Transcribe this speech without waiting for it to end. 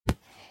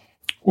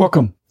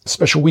Welcome.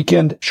 Special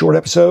weekend short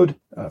episode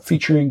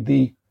featuring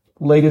the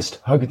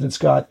latest Huggins &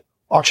 Scott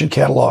auction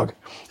catalog.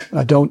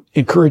 I don't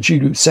encourage you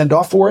to send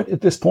off for it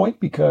at this point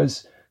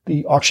because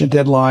the auction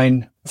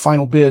deadline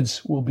final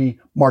bids will be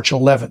March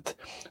 11th.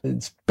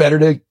 It's better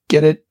to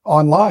get it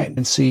online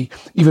and see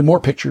even more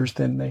pictures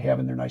than they have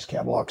in their nice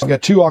catalogs. I've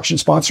got two auction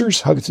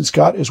sponsors, Huggins &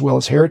 Scott as well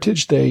as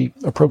Heritage. They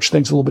approach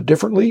things a little bit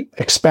differently.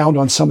 Expound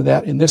on some of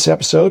that in this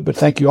episode, but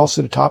thank you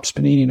also to Topps,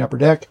 Panini, and Upper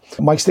Deck,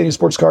 Mike Stadium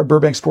Sports Card,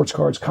 Burbank Sports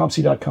Cards,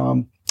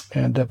 ComC.com,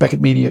 and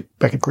Beckett Media,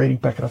 Beckett Grading,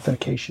 Beckett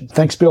Authentication.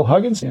 Thanks, Bill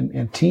Huggins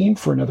and team,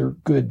 for another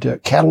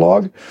good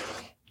catalog.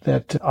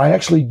 That I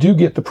actually do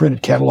get the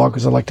printed catalog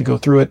because I like to go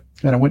through it.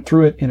 And I went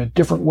through it in a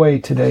different way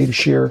today to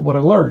share what I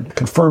learned,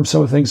 confirm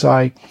some of the things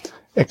I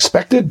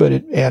expected, but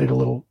it added a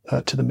little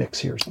to the mix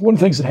here. One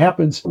of the things that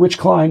happens, Rich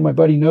Klein, my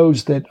buddy,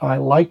 knows that I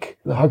like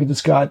the Huggins &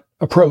 Scott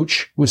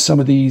approach with some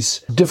of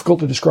these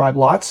difficult to describe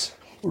lots.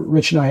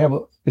 Rich and I have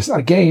it's not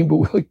a game,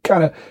 but we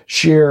kind of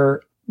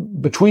share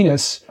between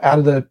us out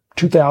of the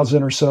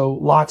 2,000 or so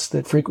lots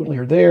that frequently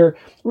are there.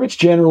 Rich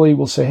generally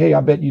will say, hey,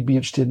 I bet you'd be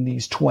interested in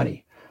these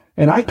 20.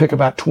 And I pick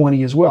about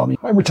 20 as well. I mean,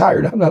 I'm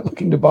retired. I'm not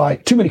looking to buy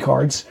too many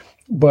cards,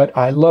 but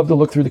I love to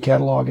look through the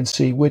catalog and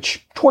see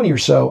which 20 or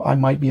so I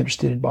might be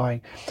interested in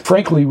buying.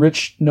 Frankly,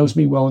 Rich knows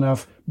me well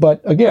enough,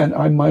 but again,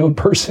 I'm my own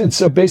person.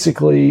 So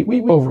basically,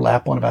 we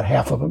overlap on about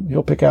half of them.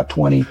 He'll pick out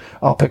 20.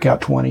 I'll pick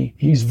out 20.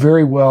 He's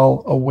very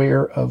well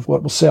aware of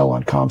what will sell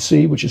on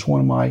ComC, which is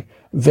one of my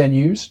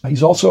venues.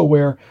 He's also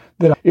aware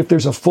that if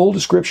there's a full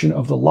description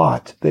of the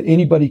lot that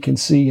anybody can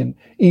see and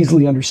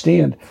easily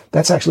understand,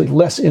 that's actually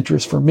less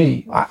interest for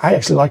me. I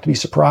actually like to be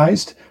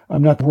surprised.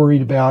 I'm not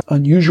worried about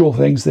unusual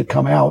things that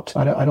come out.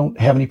 I don't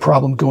have any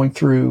problem going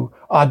through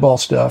oddball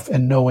stuff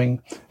and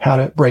knowing how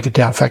to break it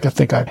down. In fact, I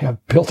think I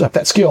have built up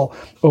that skill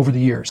over the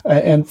years.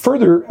 And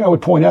further, I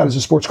would point out as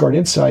a sports card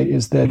insight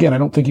is that, again, I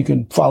don't think you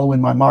can follow in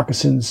my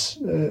moccasins,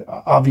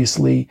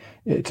 obviously,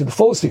 to the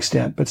fullest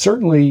extent, but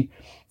certainly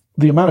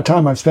the amount of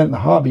time I've spent in the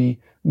hobby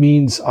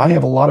means I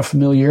have a lot of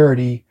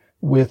familiarity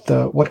with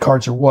what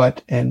cards are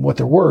what and what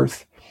they're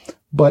worth.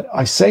 But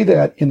I say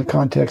that in the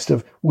context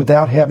of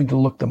without having to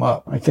look them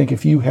up. I think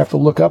if you have to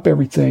look up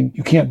everything,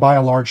 you can't buy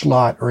a large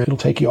lot or it'll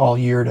take you all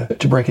year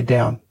to break it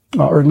down,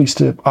 or at least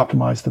to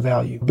optimize the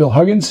value. Bill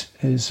Huggins,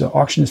 his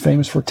auction is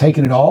famous for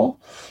taking it all.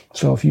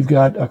 So if you've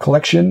got a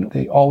collection,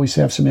 they always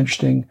have some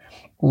interesting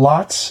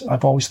lots.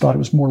 I've always thought it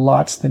was more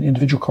lots than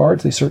individual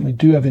cards. They certainly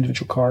do have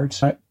individual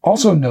cards. I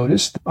also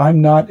noticed I'm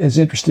not as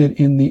interested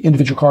in the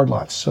individual card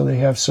lots. So they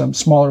have some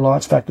smaller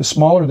lots. In fact, the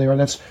smaller they are,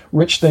 that's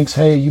Rich thinks,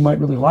 hey, you might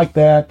really like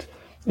that.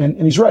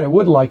 And he's right, I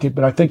would like it,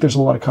 but I think there's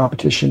a lot of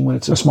competition when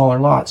it's a smaller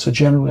lot. So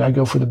generally I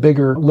go for the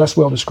bigger, less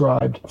well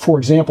described. For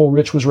example,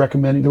 Rich was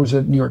recommending, there was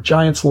a New York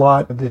Giants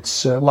lot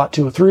that's lot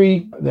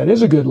 203. That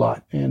is a good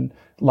lot. And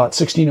lot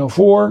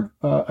 1604,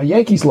 a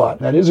Yankees lot.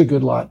 That is a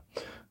good lot.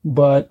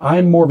 But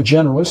I'm more of a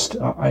generalist.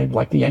 I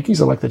like the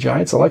Yankees. I like the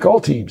Giants. I like all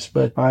teams.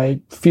 But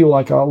I feel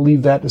like I'll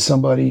leave that to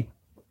somebody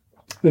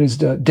that is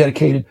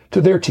dedicated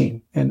to their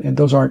team. And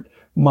those aren't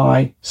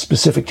my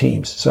specific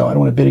teams. So I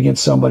don't want to bid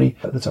against somebody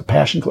that's a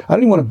passion. I don't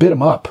even want to bid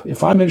them up.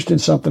 If I'm interested in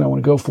something, I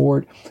want to go for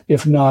it.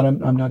 If not,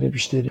 I'm not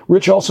interested.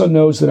 Rich also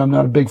knows that I'm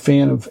not a big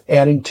fan of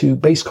adding to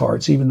base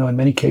cards, even though in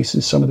many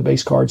cases, some of the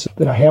base cards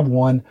that I have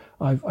won,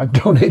 I've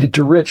donated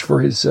to Rich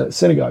for his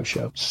synagogue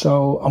show.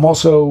 So I'm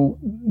also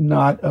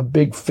not a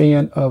big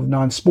fan of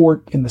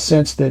non-sport in the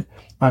sense that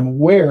I'm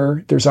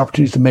aware there's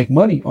opportunities to make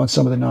money on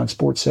some of the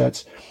non-sport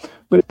sets,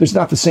 but there's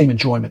not the same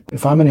enjoyment.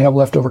 If I'm going to have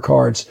leftover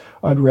cards,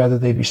 I'd rather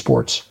they be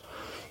sports.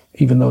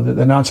 Even though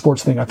the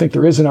non-sports thing, I think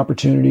there is an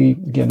opportunity.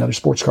 Again, another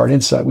sports card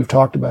insight. We've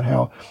talked about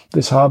how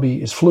this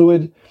hobby is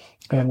fluid.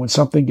 And when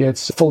something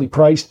gets fully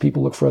priced,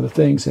 people look for other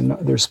things. And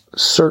there's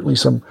certainly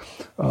some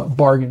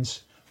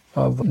bargains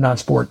of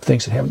non-sport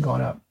things that haven't gone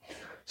up.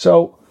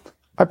 So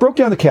I broke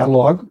down the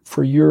catalog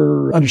for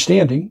your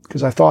understanding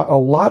because I thought a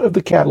lot of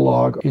the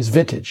catalog is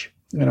vintage.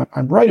 And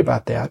I'm right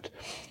about that.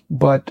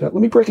 But let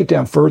me break it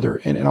down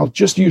further, and I'll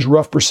just use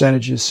rough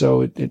percentages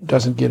so it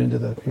doesn't get into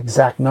the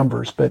exact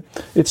numbers. But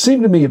it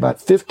seemed to me about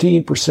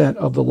 15%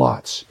 of the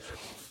lots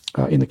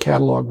in the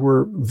catalog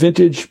were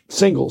vintage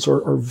singles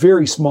or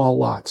very small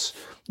lots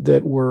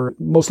that were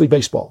mostly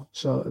baseball.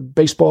 So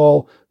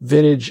baseball,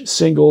 vintage,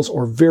 singles,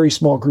 or very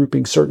small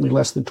groupings, certainly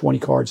less than 20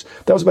 cards.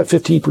 That was about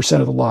 15%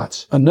 of the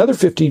lots. Another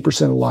 15%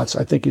 of the lots,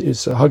 I think,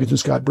 is Huggins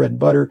 & Scott bread and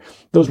butter.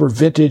 Those were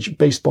vintage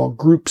baseball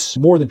groups,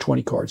 more than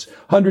 20 cards.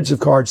 Hundreds of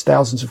cards,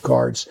 thousands of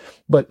cards,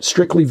 but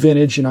strictly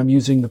vintage, and I'm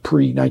using the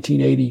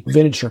pre-1980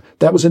 vintage term.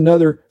 That was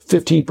another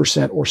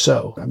 15% or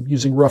so. I'm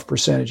using rough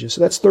percentages.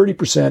 So that's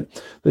 30%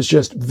 that's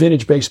just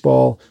vintage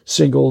baseball,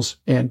 singles,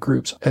 and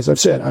groups. As I've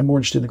said, I'm more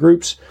interested in the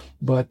groups,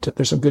 but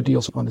there's some good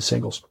deals on the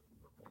singles.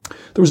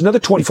 There was another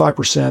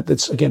 25%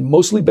 that's, again,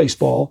 mostly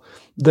baseball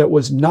that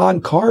was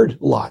non-card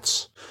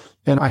lots.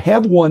 And I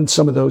have won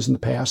some of those in the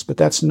past, but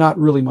that's not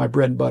really my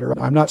bread and butter.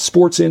 I'm not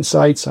sports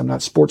insights. I'm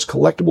not sports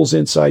collectibles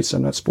insights.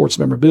 I'm not sports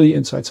memorabilia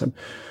insights. I'm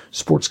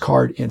sports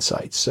card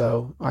insights.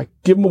 So I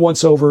give them a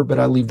once over, but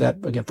I leave that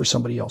again for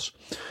somebody else.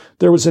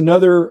 There was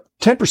another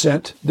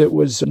 10% that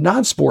was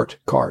non-sport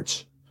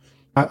cards.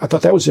 I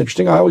thought that was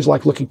interesting. I always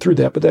like looking through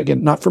that, but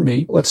again, not for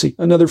me. Let's see.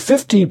 Another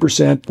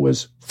 15%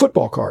 was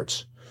football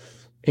cards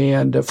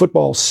and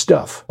football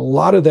stuff. A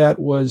lot of that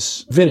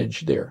was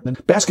vintage there.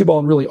 And basketball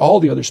and really all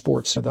the other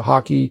sports, the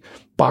hockey,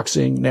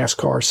 boxing,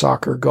 NASCAR,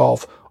 soccer,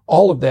 golf,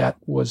 all of that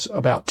was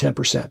about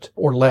 10%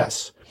 or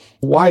less.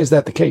 Why is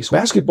that the case?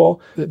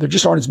 Basketball, there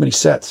just aren't as many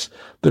sets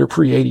that are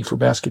pre-80 for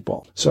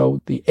basketball. So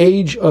the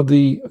age of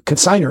the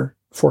consignor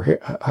for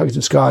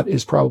Huggins & Scott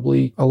is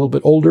probably a little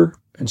bit older.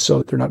 And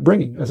so they're not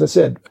bringing, as I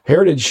said,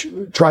 Heritage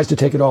tries to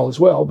take it all as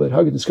well, but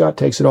Huggins & Scott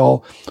takes it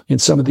all in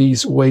some of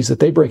these ways that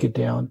they break it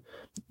down.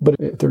 But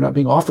if they're not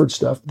being offered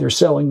stuff, they're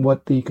selling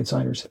what the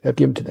consignors have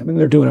given to them. And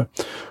they're doing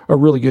a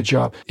really good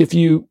job. If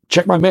you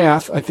check my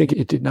math, I think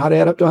it did not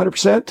add up to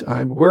 100%.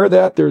 I'm aware of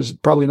that. There's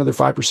probably another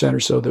 5% or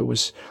so that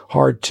was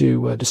hard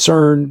to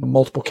discern,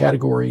 multiple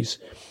categories.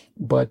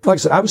 But like I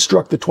said, I was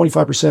struck that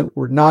 25%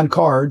 were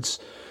non-cards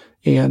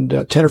and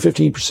 10 or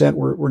 15%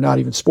 were not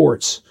even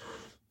sports.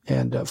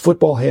 And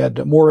football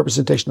had more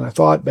representation than I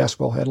thought.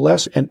 Basketball had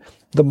less. And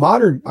the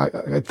modern,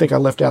 I think I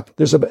left out,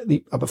 there's about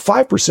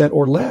 5%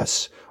 or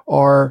less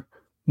are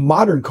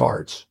modern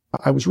cards.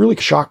 I was really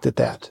shocked at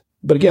that.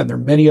 But again, there are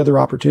many other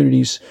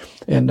opportunities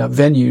and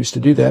venues to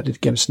do that.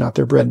 Again, it's not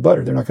their bread and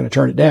butter. They're not going to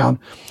turn it down,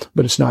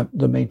 but it's not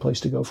the main place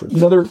to go for it.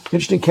 Another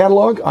interesting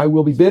catalog. I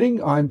will be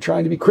bidding. I'm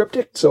trying to be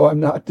cryptic, so I'm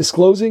not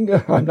disclosing.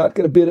 I'm not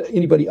going to bid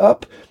anybody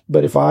up.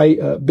 But if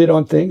I bid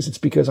on things, it's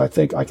because I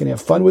think I can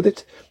have fun with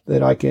it,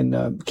 that I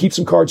can keep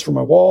some cards for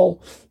my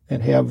wall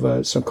and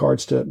have some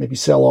cards to maybe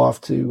sell off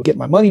to get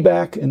my money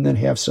back, and then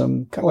have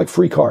some kind of like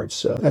free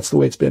cards. That's the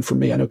way it's been for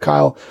me. I know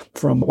Kyle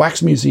from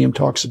Wax Museum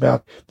talks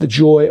about the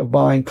joy of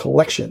buying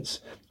collections.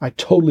 I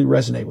totally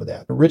resonate with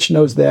that. Rich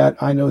knows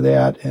that. I know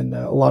that. And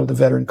a lot of the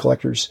veteran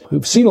collectors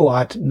who've seen a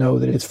lot know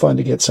that it's fun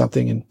to get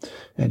something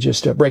and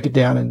just break it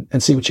down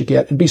and see what you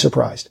get and be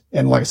surprised.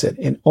 And like I said,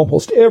 in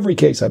almost every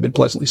case, I've been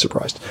pleasantly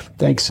surprised.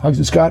 Thanks,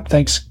 Huggins & Scott.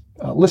 Thanks,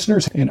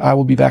 listeners. And I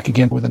will be back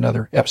again with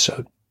another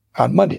episode on Monday.